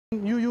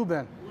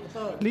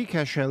Lee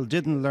Cashell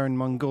didn't learn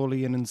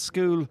Mongolian in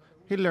school.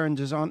 He learned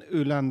it on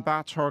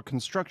Ulaanbaatar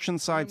construction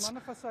sites.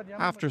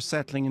 After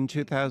settling in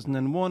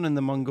 2001 in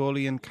the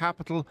Mongolian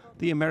capital,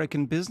 the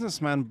American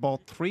businessman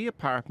bought 3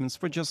 apartments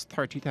for just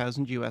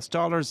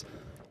 $30,000.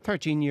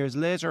 13 years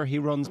later, he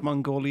runs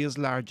Mongolia's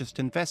largest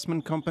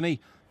investment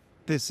company.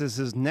 This is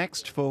his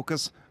next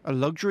focus, a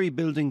luxury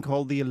building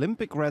called the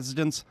Olympic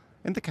Residence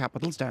in the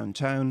capital's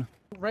downtown.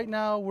 Right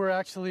now, we're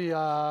actually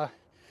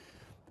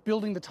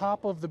building the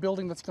top of the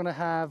building that's going to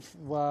have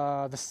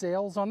the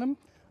sales on them.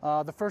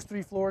 The first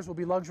 3 floors will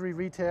be luxury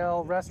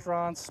retail,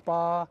 restaurants,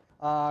 spa.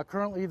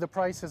 Currently, the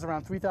price is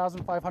around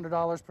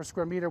 $3,500 per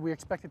square meter. We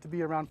expect it to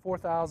be around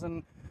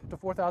 $4,000 to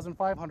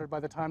 $4,500 by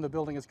the time the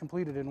building is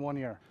completed in 1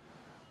 year.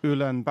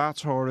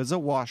 Ulaanbaatar is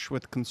awash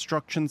with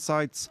construction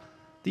sites.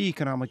 The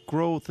economic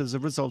growth is a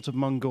result of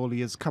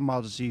Mongolia's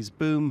commodities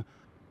boom.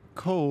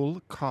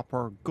 Coal,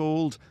 copper,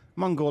 gold.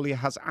 Mongolia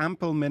has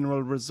ample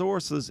mineral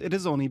resources it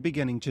is only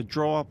beginning to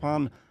draw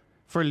upon.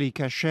 For Lee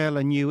Cashell,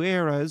 a new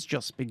era is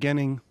just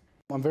beginning.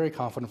 I'm very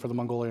confident for the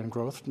Mongolian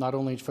growth, not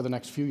only for the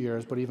next few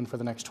years, but even for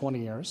the next 20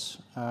 years.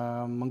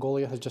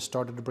 Mongolia has just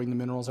started to bring the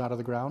minerals out of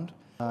the ground.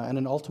 And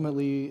then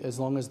ultimately, as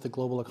long as the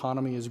global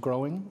economy is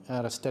growing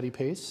at a steady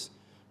pace,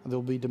 there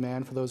will be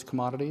demand for those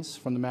commodities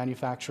from the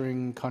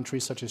manufacturing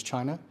countries such as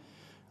China.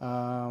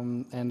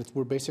 And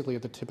we're basically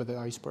at the tip of the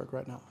iceberg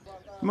right now.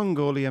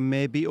 Mongolia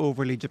may be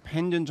overly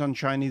dependent on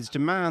Chinese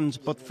demand,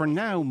 but for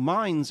now,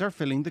 mines are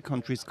filling the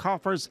country's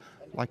coffers,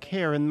 like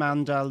here in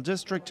Mandal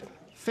district,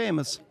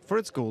 famous for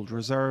its gold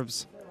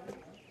reserves.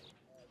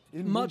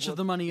 Much of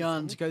the money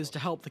earned goes to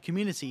help the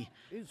community.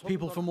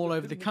 People from all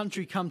over the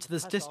country come to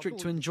this district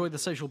to enjoy the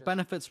social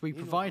benefits we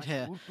provide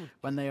here.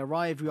 When they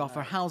arrive, we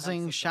offer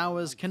housing,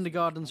 showers,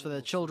 kindergartens for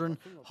their children,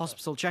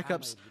 hospital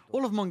checkups.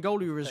 All of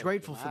Mongolia is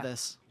grateful for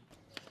this.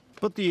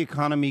 But the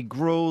economy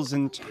grows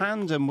in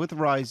tandem with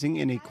rising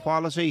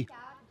inequality.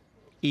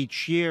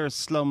 Each year,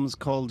 slums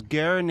called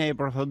Ger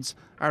neighbourhoods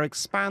are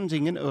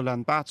expanding in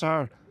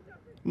Ulaanbaatar.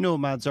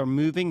 Nomads are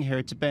moving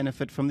here to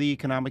benefit from the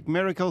economic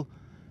miracle,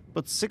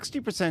 but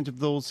 60%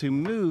 of those who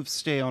move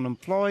stay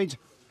unemployed,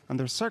 and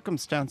their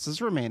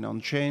circumstances remain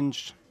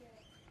unchanged.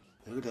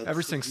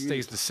 Everything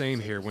stays the same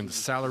here. When the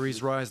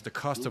salaries rise, the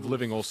cost of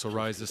living also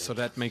rises, so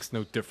that makes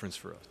no difference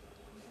for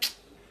us.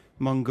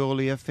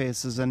 Mongolia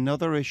faces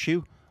another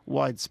issue: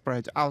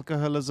 widespread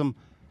alcoholism.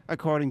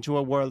 According to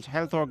a World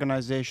Health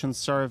Organization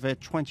survey,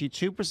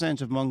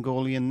 22% of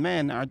Mongolian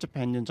men are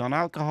dependent on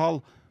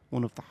alcohol,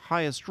 one of the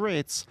highest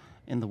rates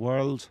in the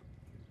world.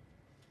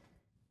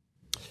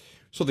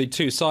 So the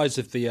two sides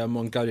of the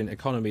Mongolian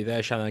economy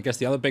there, Shannon. I guess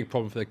the other big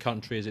problem for the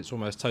country is its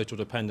almost total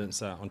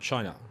dependence on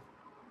China.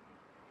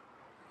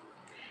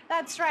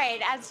 That's right.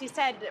 As you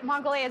said,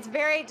 Mongolia is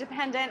very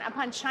dependent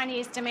upon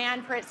Chinese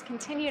demand for its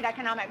continued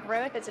economic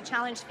growth. It's a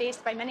challenge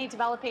faced by many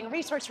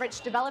resource-rich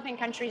developing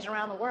countries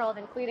around the world,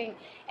 including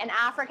in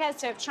Africa.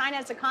 So if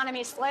China's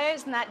economy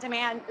slows and that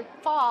demand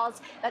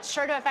falls, that's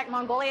sure to affect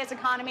Mongolia's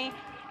economy.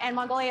 And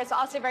Mongolia is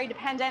also very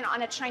dependent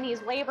on a Chinese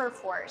labor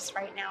force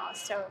right now.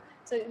 So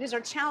these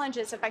are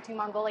challenges affecting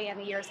Mongolia in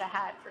the years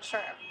ahead, for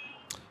sure.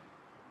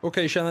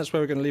 Okay, Shannon, that's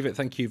where we're going to leave it.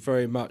 Thank you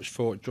very much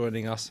for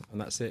joining us.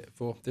 And that's it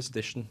for this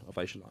edition of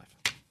Asia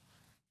Live.